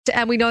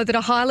And we know that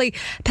a highly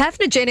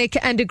pathogenic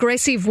and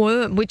aggressive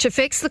worm, which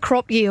affects the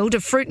crop yield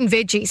of fruit and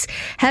veggies,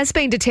 has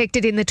been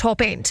detected in the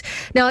top end.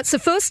 Now, it's the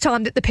first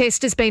time that the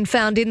pest has been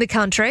found in the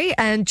country,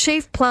 and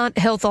Chief Plant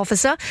Health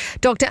Officer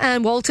Dr.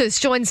 Anne Walters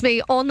joins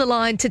me on the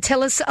line to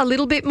tell us a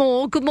little bit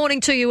more. Good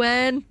morning to you,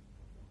 Anne.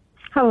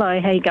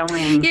 Hello, how you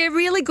going? Yeah,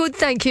 really good,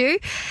 thank you.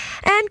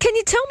 Anne, can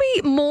you tell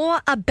me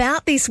more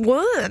about this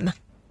worm?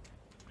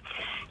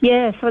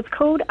 Yeah, so it's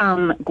called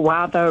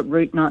guava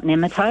root knot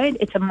nematode.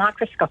 It's a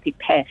microscopic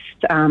pest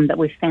that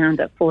we've found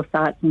at 4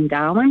 sites in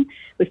Darwin.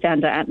 We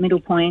found it at Middle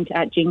Point,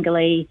 at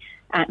Jingalee,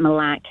 at Mille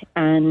Lacs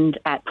and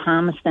at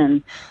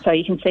Palmerston. So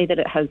you can see that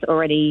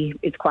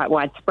it's quite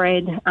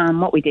widespread.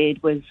 What we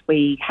did was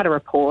we had a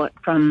report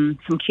from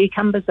some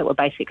cucumbers that were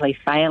basically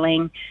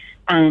failing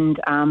and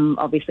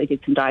obviously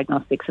did some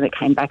diagnostics and it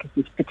came back as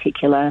this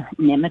particular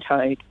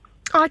nematode.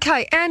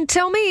 Okay, and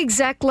tell me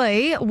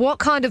exactly what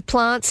kind of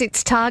plants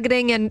it's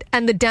targeting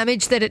and the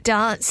damage that it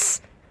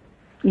does.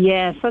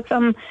 Yeah, so it's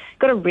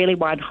got a really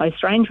wide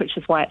host range, which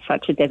is why it's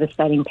such a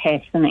devastating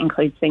pest, and it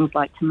includes things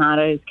like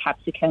tomatoes,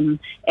 capsicum,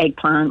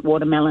 eggplant,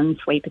 watermelon,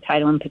 sweet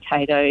potato and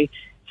potato,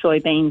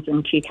 soybeans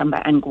and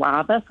cucumber and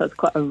guava, so it's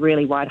got a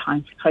really wide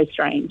host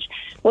range.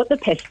 What the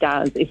pest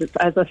does is,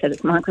 as I said,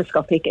 it's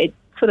microscopic. It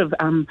sort of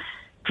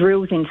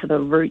drills into the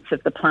roots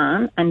of the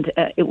plant and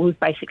it will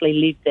basically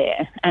live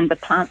there. And the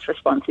plant's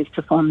response is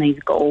to form these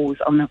galls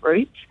on the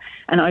roots.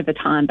 And over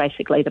time,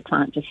 basically, the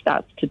plant just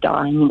starts to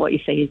die. And what you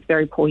see is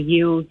very poor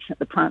yields.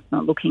 The plant's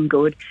not looking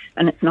good.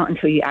 And it's not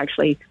until you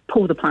actually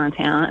pull the plant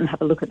out and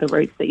have a look at the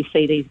roots that you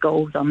see these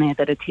galls on there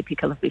that are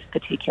typical of this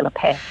particular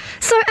pest.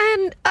 So,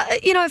 Anne,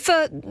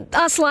 for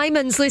us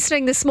laymen's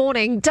listening this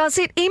morning,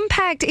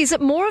 is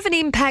it more of an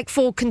impact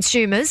for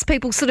consumers,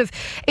 people sort of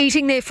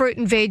eating their fruit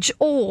and veg,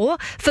 or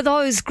for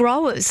those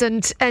growers?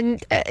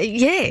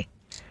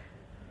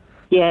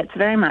 Yeah, it's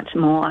very much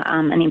more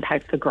an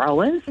impact for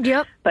growers.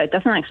 Yep. But it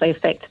doesn't actually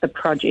affect the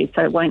produce,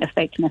 so it won't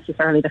affect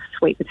necessarily the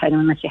sweet potato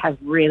unless you have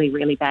really,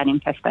 really bad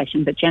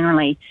infestation. But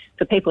generally,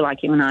 for people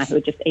like you and I who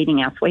are just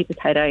eating our sweet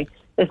potato,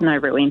 there's no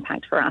real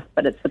impact for us.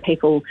 But it's the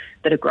people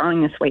that are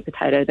growing the sweet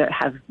potato that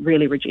have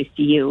really reduced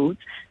yields,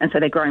 and so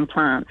they're growing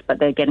plants, but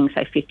they're getting,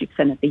 say,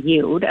 50% of the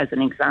yield, as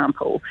an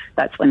example.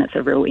 That's when it's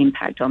a real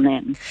impact on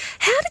them.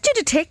 How did you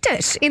detect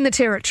it in the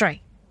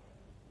territory?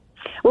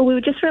 Well, we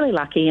were just really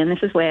lucky, and this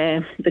is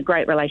where the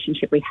great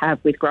relationship we have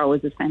with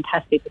growers is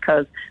fantastic,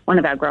 because one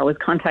of our growers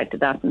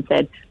contacted us and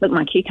said, look,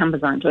 my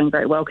cucumbers aren't doing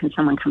very well. Can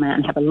someone come out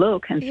and have a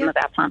look? And some of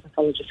our plant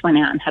pathologists went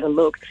out and had a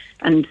look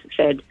and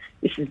said,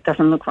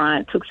 doesn't look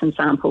right, took some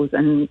samples,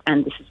 and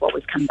this is what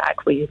was come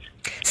back with.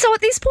 So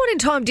at this point in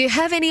time, do you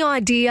have any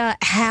idea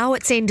how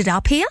it's ended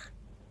up here?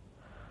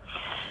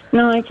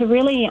 No, it's a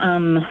really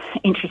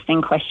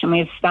interesting question.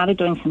 We've started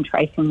doing some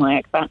tracing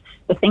work, but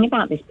the thing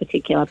about this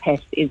particular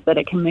pest is that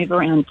it can move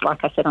around,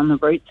 like I said, on the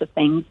roots of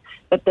things,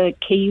 but the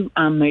key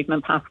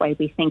movement pathway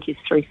we think is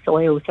through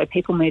soil. So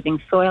people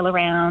moving soil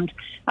around,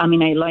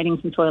 loading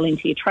some soil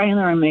into your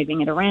trailer and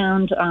moving it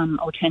around.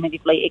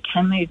 Alternatively, it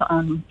can move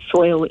on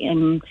soil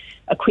in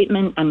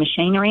equipment and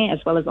machinery as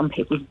well as on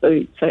people's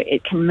boots. So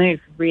it can move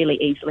really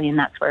easily, and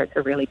that's where it's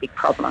a really big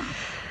problem.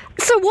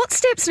 So what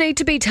steps need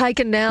to be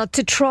taken now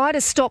to try to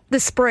stop the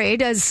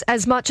spread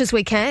as much as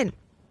we can?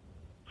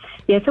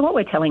 Yeah, so what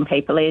we're telling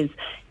people is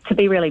to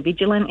be really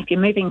vigilant. If you're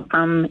moving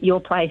from your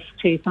place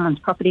to someone's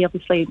property,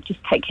 obviously just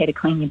take care to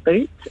clean your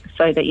boots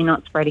so that you're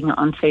not spreading it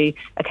onto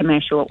a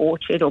commercial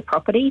orchard or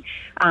property.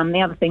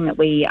 The other thing that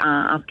we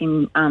are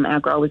asking our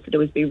growers to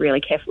do is be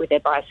really careful with their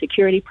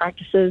biosecurity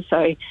practices.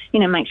 So,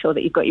 make sure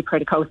that you've got your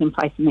protocols in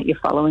place and that you're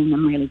following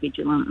them really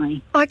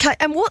vigilantly. Okay,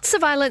 and what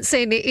surveillance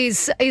then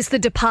is the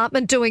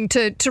department doing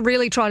to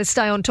really try to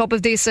stay on top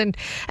of this and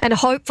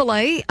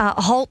hopefully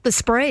halt the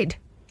spread?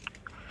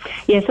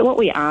 Yeah, so what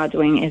we are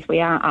doing is we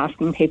are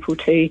asking people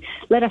to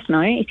let us know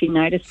if you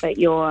notice that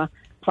your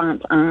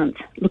plants aren't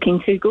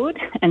looking too good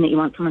and that you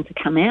want someone to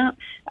come out.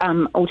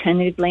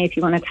 Alternatively, if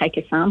you want to take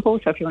a sample,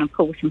 so if you want to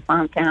pull some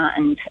plants out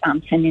and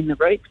send in the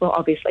roots, we'll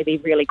obviously be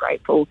really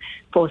grateful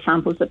for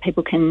samples that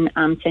people can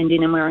send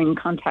in, and we're in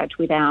contact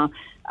with our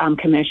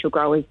commercial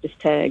growers just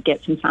to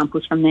get some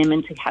samples from them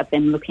and to have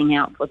them looking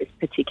out for this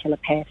particular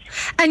pest.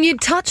 And you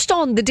touched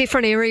on the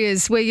different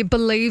areas where you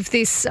believe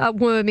this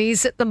worm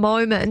is at the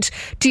moment.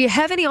 Do you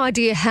have any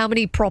idea how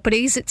many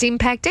properties it's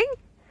impacting?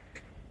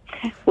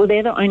 Well,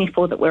 they're the only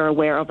 4 that we're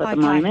aware of at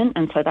the moment,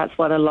 and so that's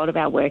what a lot of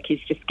our work is,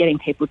 just getting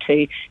people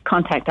to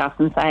contact us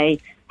and say,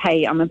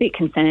 hey, I'm a bit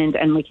concerned,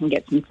 and we can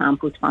get some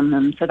samples from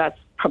them. So that's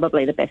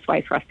probably the best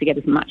way for us to get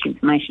as much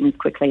information as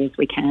quickly as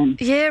we can.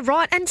 Yeah,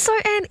 right. And so,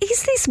 Anne,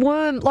 is this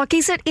worm,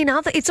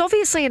 it's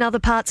obviously in other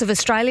parts of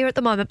Australia at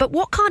the moment, but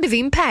what kind of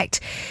impact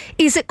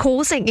is it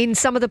causing in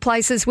some of the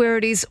places where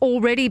it is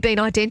already been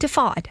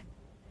identified?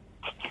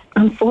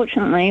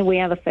 Unfortunately, we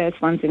are the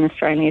first ones in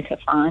Australia to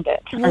find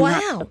it. And Wow.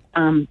 that's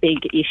a big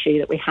issue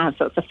that we have.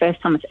 So it's the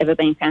first time it's ever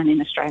been found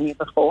in Australia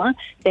before.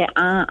 There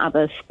are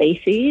other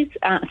species,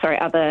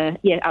 other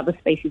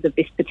species of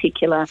this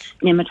particular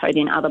nematode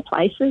in other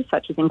places,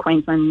 such as in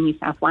Queensland and New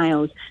South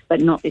Wales,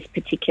 but not this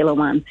particular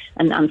one.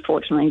 And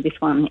unfortunately, this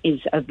one is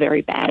a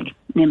very bad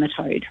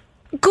nematode.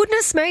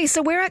 Goodness me!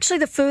 So we're actually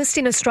the first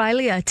in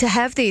Australia to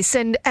have this,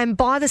 and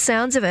by the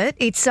sounds of it,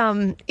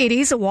 it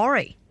is a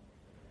worry.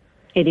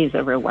 It is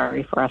a real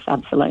worry for us,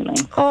 absolutely.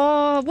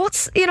 Oh,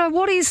 what's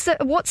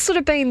sort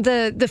of been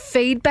the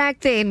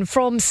feedback then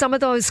from some of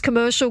those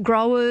commercial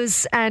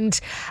growers and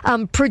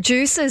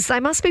producers? They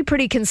must be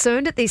pretty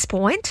concerned at this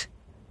point.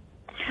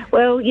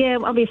 Well, yeah,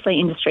 obviously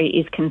industry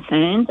is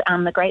concerned.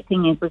 The great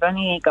thing is we've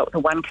only got the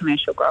one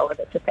commercial grower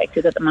that's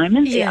affected at the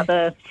moment. Yeah. The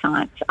other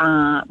sites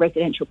are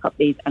residential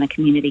properties and a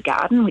community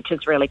garden, which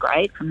is really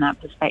great from that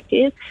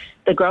perspective.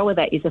 The grower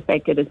that is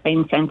affected has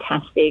been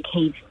fantastic.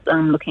 He's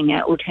looking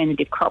at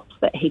alternative crops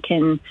that he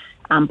can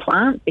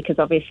plant, because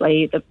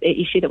obviously the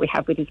issue that we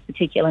have with this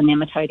particular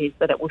nematode is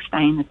that it will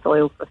stay in the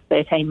soil for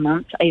 13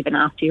 months even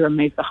after you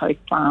remove the host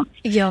plants.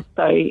 Yeah.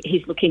 So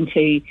he's looking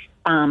to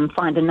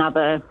find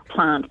another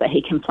plant that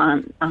he can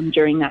plant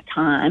during that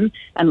time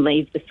and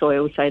leave the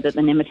soil so that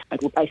the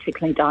nematode will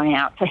basically die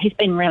out. So he's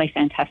been really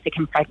fantastic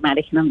and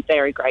pragmatic, and I'm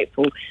very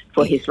grateful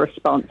for his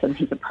response and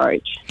his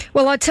approach.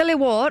 Well, I tell you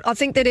what, I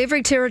think that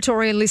every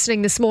Territorian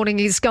listening this morning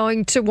is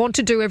going to want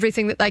to do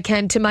everything that they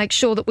can to make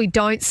sure that we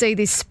don't see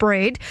this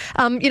spread.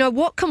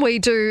 What can we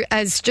do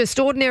as just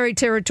ordinary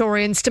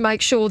Territorians to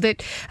make sure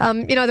that,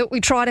 that we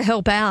try to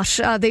help out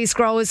these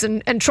growers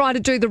and try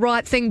to do the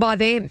right thing by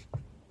them?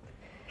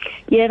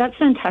 Yeah, that's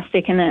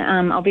fantastic.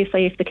 And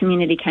obviously, if the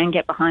community can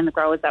get behind the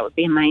growers, that would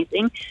be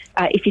amazing.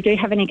 If you do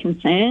have any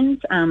concerns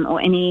or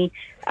any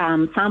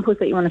samples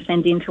that you want to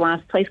send in to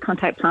us, please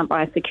contact Plant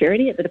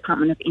Biosecurity at the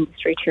Department of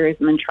Industry,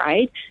 Tourism and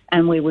Trade,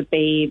 and we would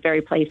be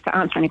very pleased to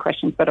answer any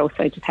questions, but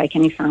also to take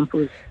any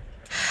samples.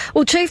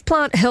 Well, Chief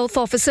Plant Health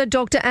Officer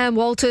Dr. Anne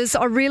Walters,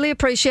 I really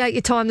appreciate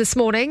your time this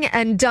morning,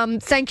 and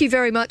thank you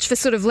very much for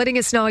sort of letting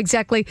us know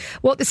exactly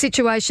what the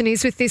situation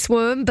is with this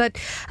worm. But,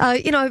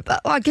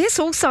 I guess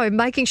also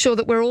making sure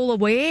that we're all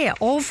aware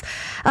of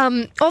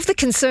the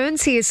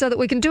concerns here so that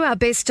we can do our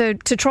best to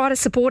try to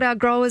support our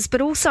growers,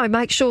 but also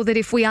make sure that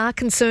if we are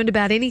concerned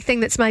about anything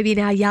that's maybe in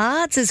our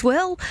yards as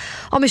well,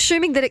 I'm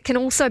assuming that it can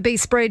also be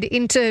spread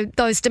into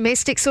those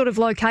domestic sort of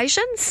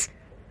locations.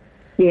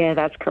 Yeah,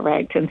 that's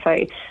correct. And so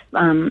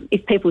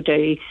if people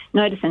do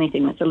notice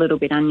anything that's a little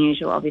bit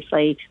unusual,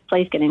 obviously,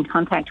 please get in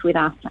contact with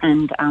us,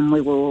 and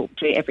we will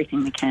do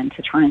everything we can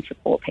to try and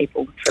support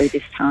people through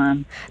this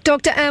time.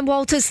 Dr. Anne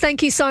Walters,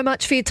 thank you so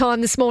much for your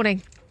time this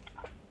morning.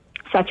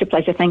 Such a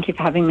pleasure. Thank you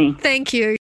for having me. Thank you.